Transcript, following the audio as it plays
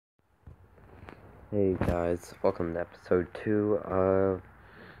Hey guys, welcome to episode 2 of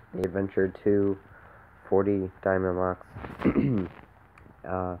the Adventure 2 40 Diamond Locks. I'm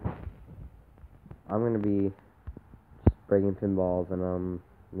gonna be just breaking pinballs and I'm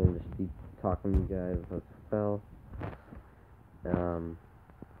gonna just be talking to you guys as well.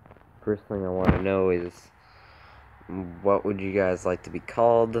 First thing I want to know is what would you guys like to be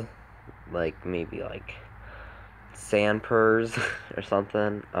called? Like maybe like Sanpers or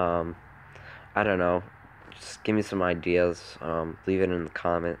something. I don't know. Just give me some ideas. Leave it in the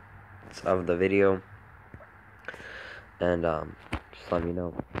comments of the video, and just let me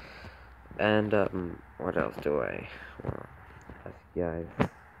know. And what else do I want to ask you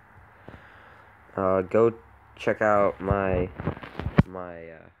guys? Go check out my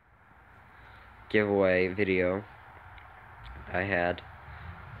giveaway video I had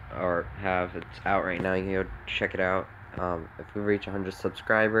or have. It's out right now. You can go check it out. If we reach 100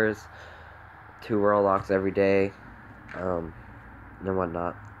 subscribers, 2 World Locks every day, and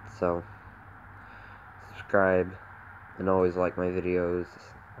whatnot. So subscribe and always like my videos.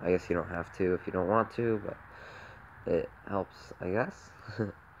 I guess you don't have to if you don't want to, but it helps, I guess.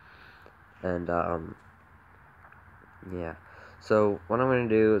 And yeah. So what I'm gonna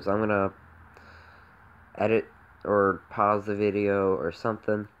do is I'm gonna edit or pause the video or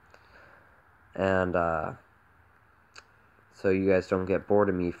something, and so you guys don't get bored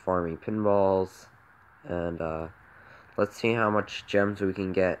of me farming pinballs. And let's see how much gems we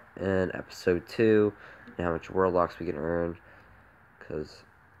can get in episode 2 and how much world locks we can earn, because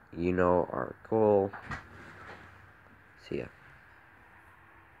you know our goal. See ya.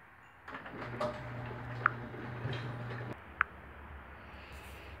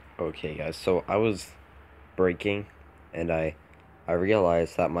 Okay guys, so I was breaking and I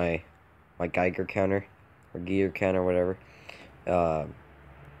realized that my Geiger counter or gear counter, whatever,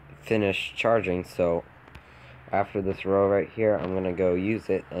 finished charging. So after this row right here, I'm gonna go use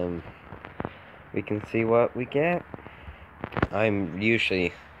it and we can see what we get. I'm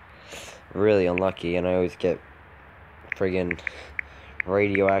usually really unlucky and I always get friggin'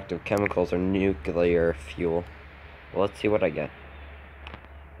 radioactive chemicals or nuclear fuel. Well, let's see what I get.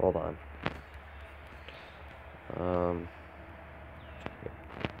 Hold on.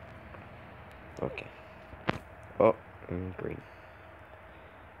 Okay. Oh, green.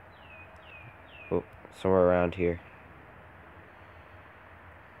 Oh, somewhere around here.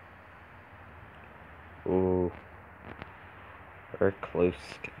 Ooh. We're close,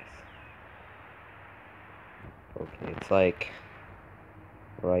 guys. Okay, it's like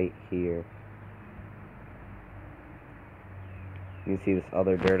right here. You can see this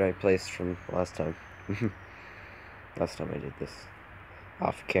other dirt I placed from last time. Last time I did this.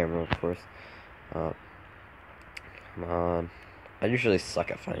 Off camera, of course. Come on. I usually suck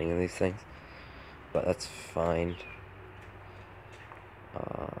at finding these things, but that's fine.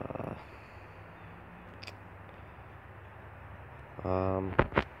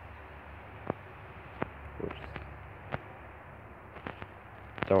 Oops.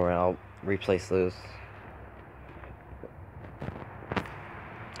 Don't worry, I'll replace those.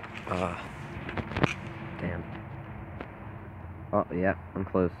 Damn. Oh, yeah, I'm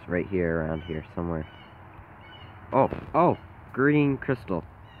close. Right here, around here, somewhere. Oh, green crystal.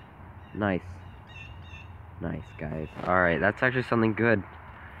 Nice. Nice, guys. Alright, that's actually something good.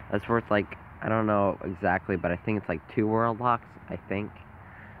 That's worth, like, I don't know exactly, but I think it's like 2 world locks, I think.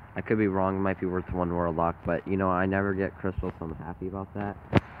 I could be wrong, it might be worth 1 world lock, but, you know, I never get crystals, so I'm happy about that.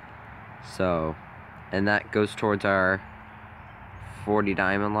 So, and that goes towards our 40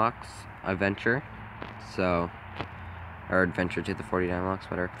 diamond locks adventure. So, or adventure to the 40 diamond locks,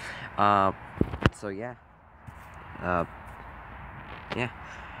 whatever. So yeah. Yeah.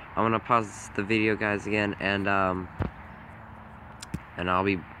 I'm gonna pause the video, guys, again, and I'll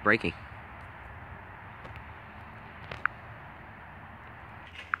be breaking.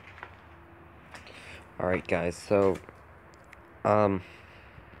 Alright, guys, so I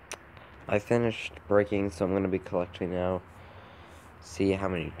finished breaking, so I'm gonna be collecting now. See how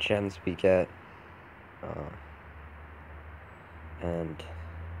many gems we get. And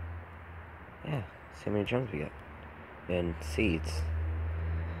yeah, see how many gems we get. And seeds.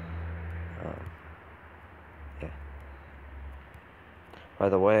 Yeah. By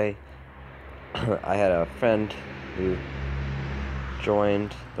the way, I had a friend who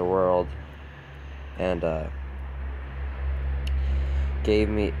joined the world and gave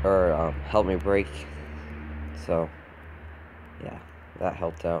me, or helped me break. So yeah, that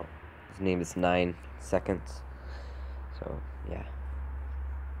helped out. His name is 9 Seconds. So yeah.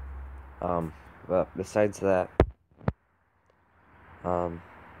 But besides that,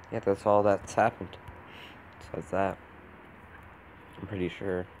 yeah, that's all that's happened. Besides that, I'm pretty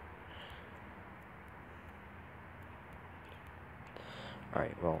sure.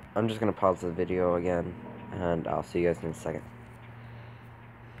 Alright, well, I'm just gonna pause the video again, and I'll see you guys in a second.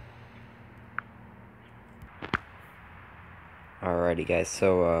 Alrighty, guys,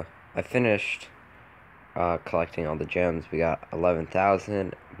 so, I finished, collecting all the gems. We got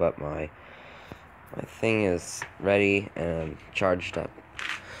 11,000, but my thing is ready and charged up.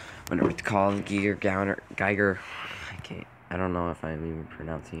 Whatever it's called, Geiger. I don't know if I'm even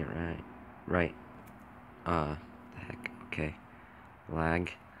pronouncing it right. The heck, okay.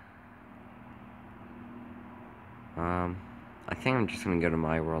 Lag. I think I'm just gonna go to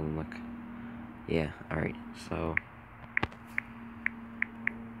my world and look. Yeah, alright, so.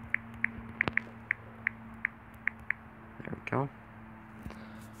 There we go.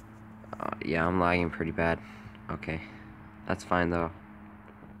 Yeah, I'm lagging pretty bad. Okay. That's fine, though.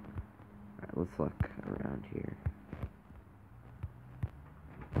 Alright, let's look around here.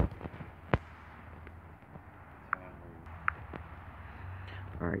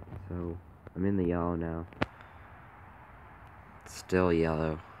 Alright, so I'm in the yellow now. It's still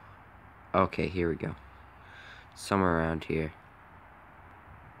yellow. Okay, here we go. Somewhere around here.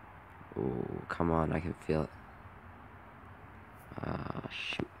 Ooh, come on, I can feel it.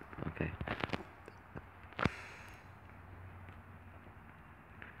 Shoot. Okay.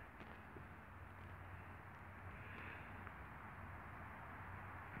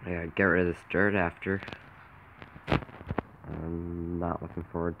 Yeah, get rid of this dirt after. I'm not looking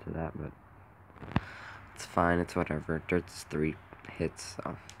forward to that, but it's fine, it's whatever. Dirt's 3 hits,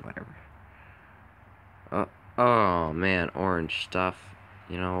 so whatever. Oh man, orange stuff.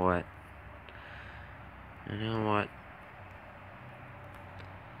 You know what?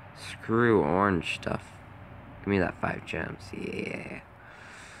 Screw orange stuff. Give me that 5 gems. Yeah.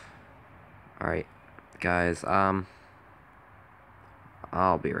 Alright, guys, I'll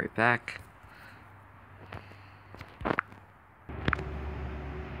be right back.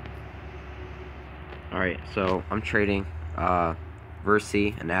 Alright, so I'm trading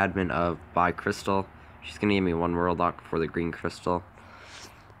Versi, an admin of Buy Crystal. She's gonna give me 1 world lock for the green crystal.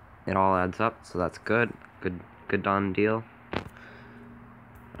 It all adds up, so that's good. Good done deal.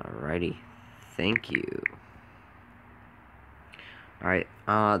 Alrighty. Thank you. Alright,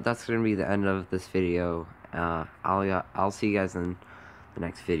 that's gonna be the end of this video. I'll see you guys in the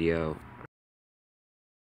next video.